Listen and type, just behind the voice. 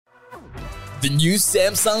The new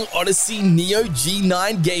Samsung Odyssey Neo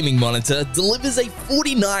G9 gaming monitor delivers a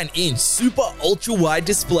 49-inch super ultra-wide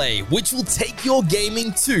display which will take your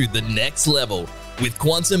gaming to the next level. With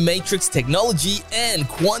quantum matrix technology and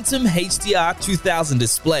quantum HDR 2000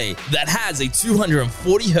 display that has a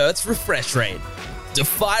 240Hz refresh rate.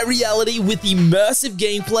 Defy reality with immersive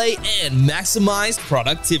gameplay and maximized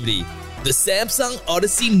productivity. The Samsung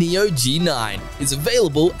Odyssey Neo G9 is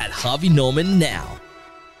available at Harvey Norman now.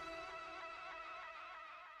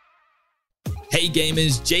 Hey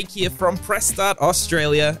gamers, Jake here from Press Start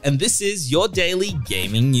Australia, and this is your daily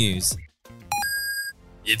gaming news.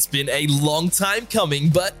 It's been a long time coming,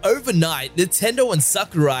 but overnight, Nintendo and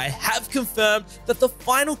Sakurai have confirmed that the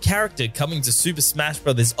final character coming to Super Smash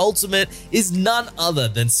Bros. Ultimate is none other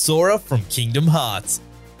than Sora from Kingdom Hearts.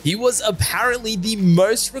 He was apparently the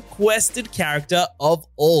most requested character of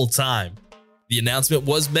all time. The announcement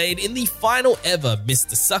was made in the final ever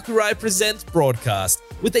Mr. Sakurai Presents broadcast,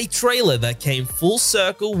 with a trailer that came full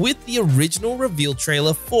circle with the original reveal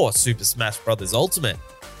trailer for Super Smash Bros. Ultimate.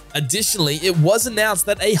 Additionally, it was announced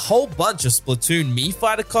that a whole bunch of Splatoon Mii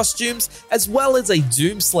Fighter costumes, as well as a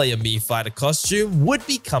Doomslayer Mii Fighter costume, would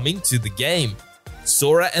be coming to the game.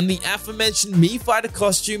 Sora and the aforementioned Mii Fighter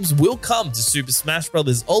costumes will come to Super Smash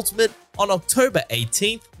Bros. Ultimate on October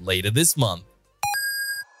 18th later this month.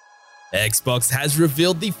 Xbox has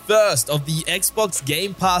revealed the first of the Xbox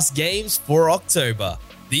Game Pass games for October.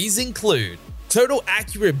 These include Total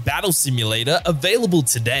Accurate Battle Simulator, available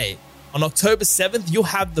today. On October 7th, you'll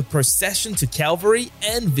have The Procession to Calvary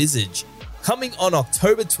and Visage. Coming on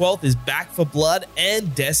October 12th is Back for Blood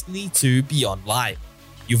and Destiny 2 Beyond Light.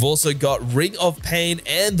 You've also got Ring of Pain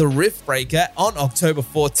and The Rift Breaker on October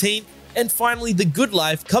 14th. And finally, The Good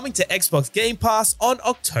Life coming to Xbox Game Pass on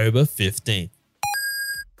October 15th.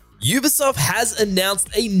 Ubisoft has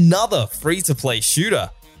announced another free-to-play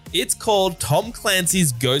shooter. It's called Tom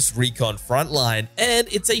Clancy's Ghost Recon Frontline, and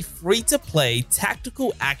it's a free-to-play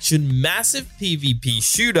tactical action massive PvP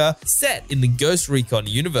shooter set in the Ghost Recon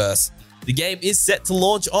universe. The game is set to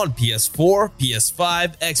launch on PS4,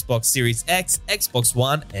 PS5, Xbox Series X, Xbox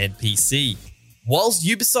One, and PC. Whilst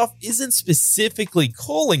Ubisoft isn't specifically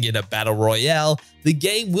calling it a battle royale, the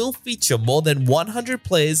game will feature more than 100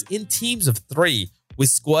 players in teams of 3, with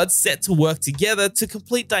squads set to work together to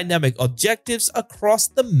complete dynamic objectives across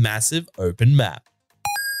the massive open map.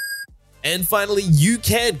 And finally, you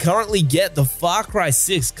can currently get the Far Cry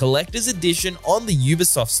 6 Collector's Edition on the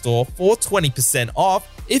Ubisoft Store for 20% off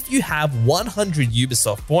if you have 100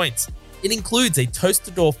 Ubisoft points. It includes a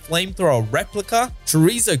Toastador Flamethrower replica,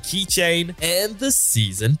 Chorizo keychain, and the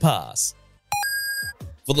Season Pass.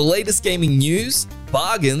 For the latest gaming news,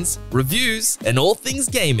 bargains, reviews, and all things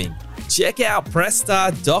gaming, check out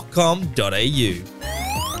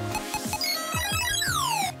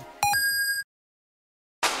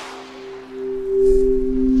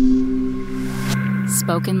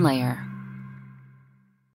Spoken Layer.